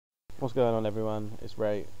What's going on, everyone? It's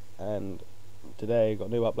Ray, and today got a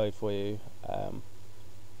new upload for you.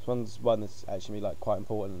 This one's one that's actually like quite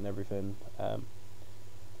important and everything.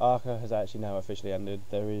 Arca has actually now officially ended.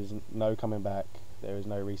 There is no coming back. There is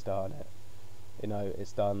no restarting it. You know,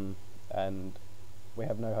 it's done, and we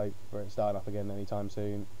have no hope for it starting up again anytime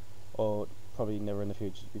soon, or probably never in the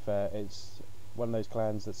future. To be fair, it's one of those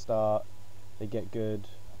clans that start, they get good,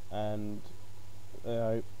 and you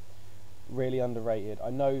know, really underrated. I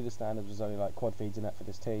know the standards was only like quad feeds and that for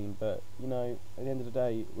this team, but you know, at the end of the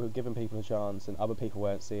day, we were giving people a chance, and other people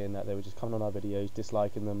weren't seeing that. They were just coming on our videos,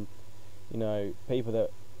 disliking them. You know, people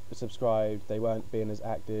that subscribed, they weren't being as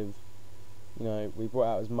active. You know, we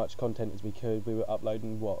brought out as much content as we could. We were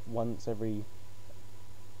uploading once every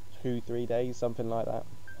 2-3 days, something like that.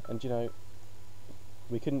 And you know,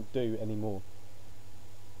 we couldn't do any more.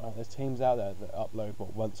 There's teams out there that upload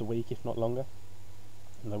once a week, if not longer.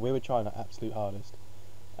 You know, we were trying our absolute hardest,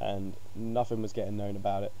 and nothing was getting known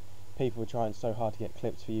about it. People were trying so hard to get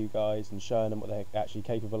clips for you guys and showing them what they're actually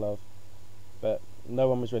capable of, but no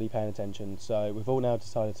one was really paying attention. So we've all now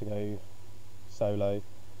decided to go solo.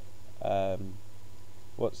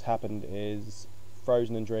 What's happened is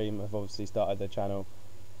Frzn And Dream have obviously started their channel.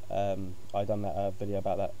 I done that video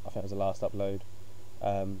about that. I think it was the last upload.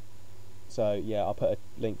 So yeah, I'll put a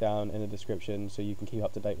link down in the description so you can keep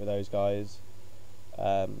up to date with those guys.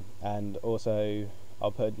 And also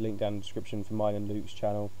I'll put a link down in the description for mine and Luke's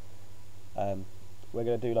channel. We're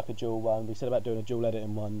going to do like a dual one. We said about doing a dual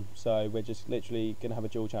editing one, so we're just literally going to have a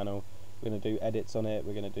dual channel. We're going to do edits on it.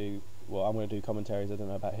 We're going to do, well, I'm going to do commentaries. I don't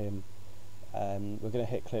know about him. We're going to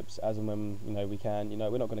hit clips as and when we can.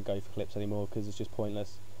 We're not going to go for clips anymore because it's just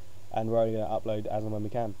pointless, and we're only going to upload as and when we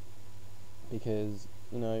can, because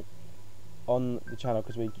on the channel,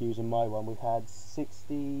 because we're using my one, we had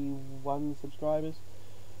 61 subscribers,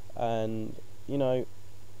 and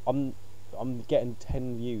I'm getting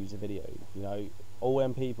 10 views a video. All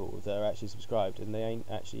them people that are actually subscribed, and they ain't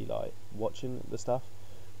actually like watching the stuff.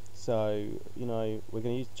 So we're going to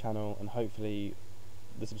use the channel, and hopefully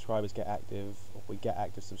the subscribers get active, or we get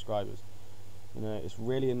active subscribers. It's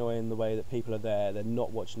really annoying the way that people are there, they're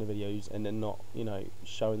not watching the videos, and they're not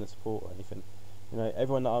showing the support or anything.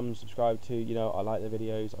 Everyone that I'm subscribed to, I like their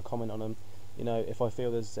videos, I comment on them. If I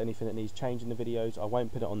feel there's anything that needs changing in the videos, I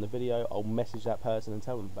won't put it on the video, I'll message that person and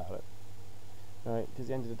tell them about it. Because at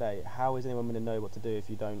the end of the day, how is anyone going to know what to do if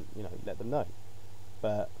you don't, let them know?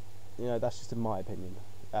 But, that's just in my opinion.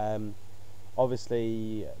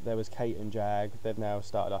 Obviously, there was Kate and JaGG. They've now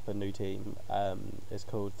started up a new team. It's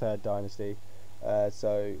called Third Dynasty. And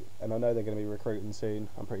I know they're going to be recruiting soon.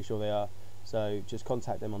 I'm pretty sure they are. So just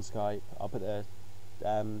contact them on Skype. I'll put their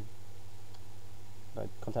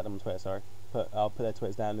contact them on Twitter. Sorry, I'll put their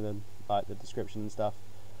Twitters down in the description and stuff.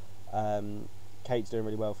 Kate's doing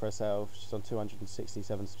really well for herself. She's on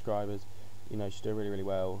 267 subscribers. She's doing really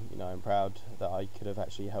well. I'm proud that I could have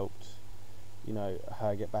actually helped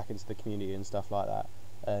her get back into the community and stuff like that.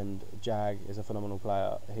 And JaGG is a phenomenal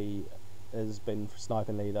player. He has been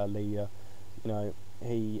sniping leader.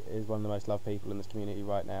 He is one of the most loved people in this community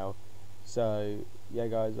right now. So yeah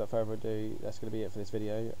guys, without further ado, that's going to be it for this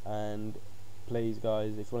video. And please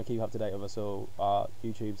guys, if you want to keep up to date with us all, our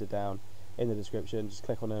YouTubes are down in the description. Just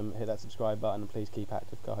click on them, hit that subscribe button, and please keep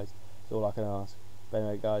active guys. That's all I can ask. But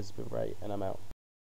anyway guys, it's been great, and I'm out.